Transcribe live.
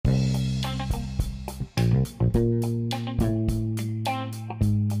Hey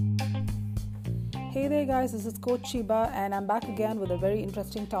there guys, this is Coach Shiba and I'm back again with a very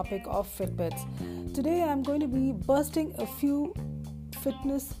interesting topic of Fitbits. Today I'm going to be bursting a few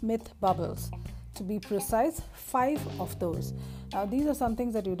fitness myth bubbles. To be precise, 5 of those. Now these are some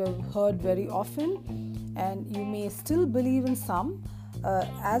things that you'd have heard very often and you may still believe in some.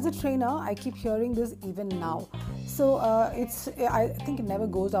 As a trainer, I keep hearing this even now. So I think it never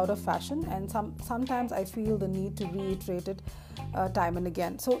goes out of fashion, and sometimes I feel the need to reiterate it time and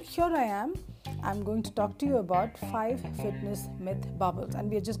again. So here I am. I'm going to talk to you about 5 fitness myth bubbles, and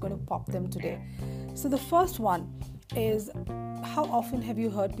we are just going to pop them today. So the first one is, how often have you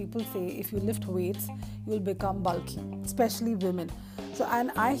heard people say if you lift weights, you'll become bulky, especially women? So,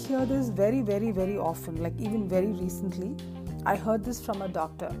 and I hear this very, very, very often, like even very recently. I heard this from a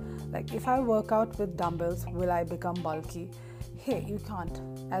doctor. Like, if I work out with dumbbells, will I become bulky? Hey, you can't.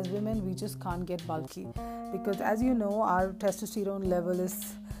 As women, we just can't get bulky because, as you know, our testosterone level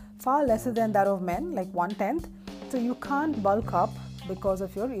is far lesser than that of men, like 1/10. So you can't bulk up because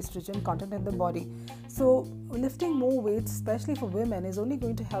of your estrogen content in the body. So lifting more weights, especially for women, is only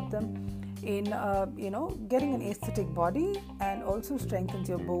going to help them in getting an aesthetic body, and also strengthens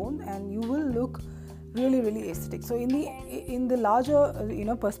your bone, and you will look really, really aesthetic. So in the larger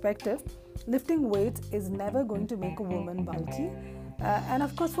perspective, lifting weights is never going to make a woman bulky, and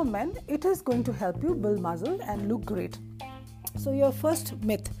of course for men it is going to help you build muscle and look great. So your first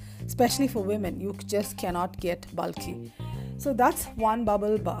myth, especially for women, you just cannot get bulky. So that's one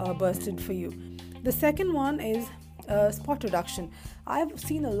bubble bursted for you. The second one is spot reduction. I've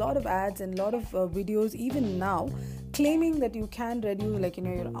seen a lot of ads and a lot of videos even now claiming that you can reduce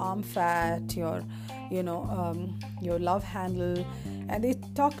your arm fat, your love handle, and they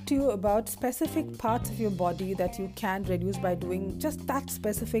talk to you about specific parts of your body that you can reduce by doing just that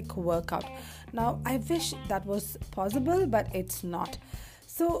specific workout. Now I wish that was possible, but it's not.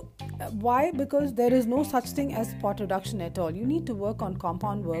 So why? Because there is no such thing as spot reduction at all. You need to work on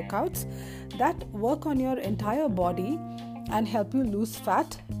compound workouts that work on your entire body and help you lose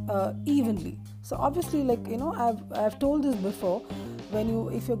fat evenly. So obviously, I've told this before,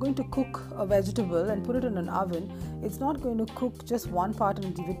 if you're going to cook a vegetable and put it in an oven, it's not going to cook just one part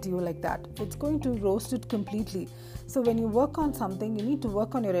and give it to you like that. It's going to roast it completely. So when you work on something, you need to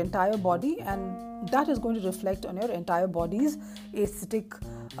work on your entire body, and that is going to reflect on your entire body's aesthetic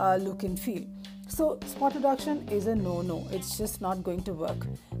look and feel. So spot reduction is a no-no. It's just not going to work.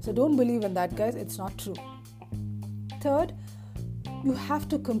 So don't believe in that, guys. It's not true. Third, you have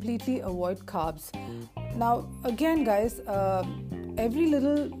to completely avoid carbs. Now, again, guys, every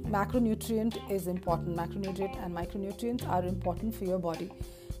little macronutrient is important. Macronutrient and micronutrients are important for your body.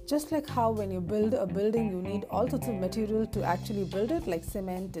 Just like how when you build a building, you need all sorts of material to actually build it, like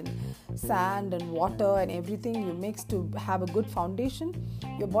cement and sand and water and everything you mix to have a good foundation.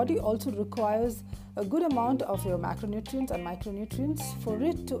 Your body also requires a good amount of your macronutrients and micronutrients for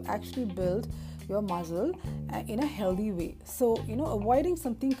it to actually build your muscle in a healthy way. So, avoiding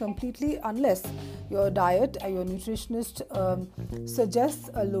something completely, unless your diet, your nutritionist suggests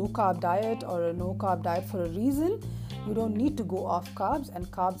a low carb diet or a no carb diet for a reason, you don't need to go off carbs, and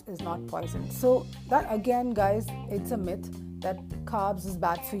carbs is not poison. So that, again, guys, it's a myth that carbs is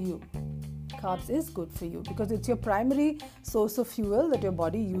bad for you. Carbs is good for you because it's your primary source of fuel that your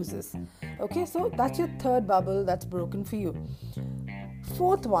body uses. Okay, so that's your third bubble that's broken for you.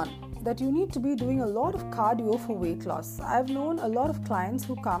 Fourth one, that you need to be doing a lot of cardio for weight loss. I've known a lot of clients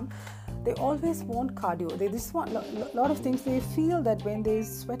who come, they always want cardio. They just want a lot of things. They feel that when they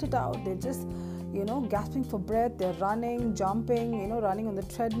sweat it out, they're just gasping for breath. They're running, jumping, running on the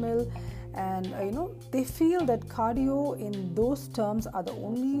treadmill, and they feel that cardio in those terms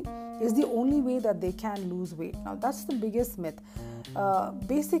is the only way that they can lose weight. Now that's the biggest myth.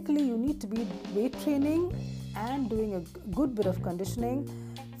 Basically, you need to be weight training and doing a good bit of conditioning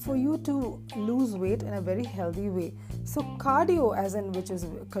for you to lose weight in a very healthy way. So cardio, as in which is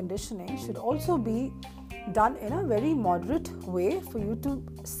conditioning, should also be done in a very moderate way for you to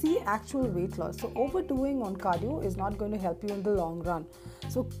see actual weight loss. So overdoing on cardio is not going to help you in the long run.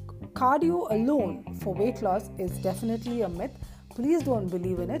 So cardio alone for weight loss is definitely a myth. Please don't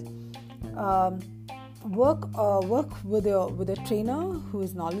believe in it. Work with a trainer who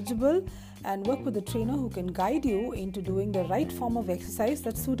is knowledgeable, and work with a trainer who can guide you into doing the right form of exercise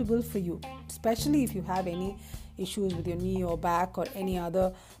that's suitable for you, especially if you have any issues with your knee or back or any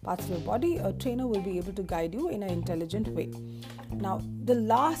other parts of your body. A trainer will be able to guide you in an intelligent way. Now, the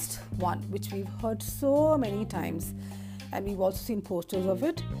last one, which we've heard so many times, and we've also seen posters of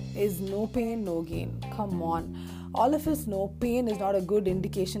it, is no pain, no gain. Come on. all of us know pain is not a good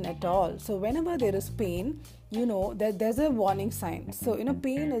indication at all. So whenever there is pain, you know that there's a warning sign. So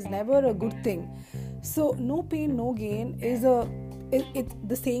pain is never a good thing. So no pain, no gain is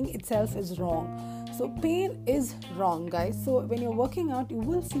the saying itself is wrong. So pain is wrong, guys. So when you're working out, you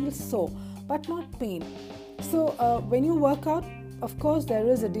will feel sore, but not pain. So when you work out, of course, there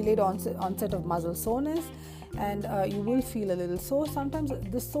is a delayed onset of muscle soreness, and you will feel a little sore. Sometimes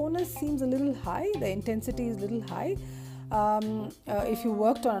the soreness seems a little high, the intensity is a little high. If you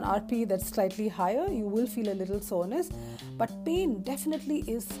worked on an RP that's slightly higher, you will feel a little soreness, but pain definitely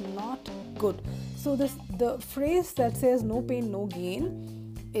is not good. So the phrase that says no pain, no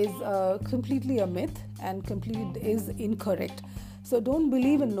gain is completely a myth and completely is incorrect. So don't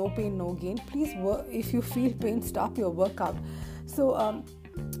believe in no pain, no gain. Please, if you feel pain, stop your workout. So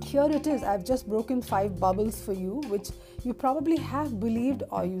here it is. I've just broken 5 bubbles for you, which you probably have believed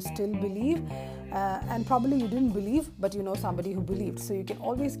or you still believe, and probably you didn't believe, but you know somebody who believed. So you can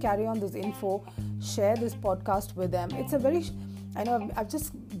always carry on this info, share this podcast with them. It's a very I know I've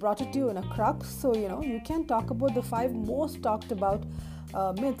just brought it to you in a crux, so you can talk about the 5 most talked about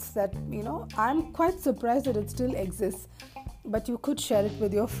myths that I'm quite surprised that it still exists, but you could share it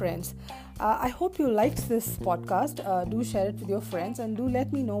with your friends. I hope you liked this podcast. Do share it with your friends and do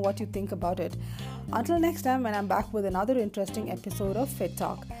let me know what you think about it. Until next time, when I'm back with another interesting episode of Fit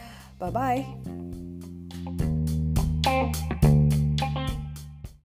Talk. Bye bye.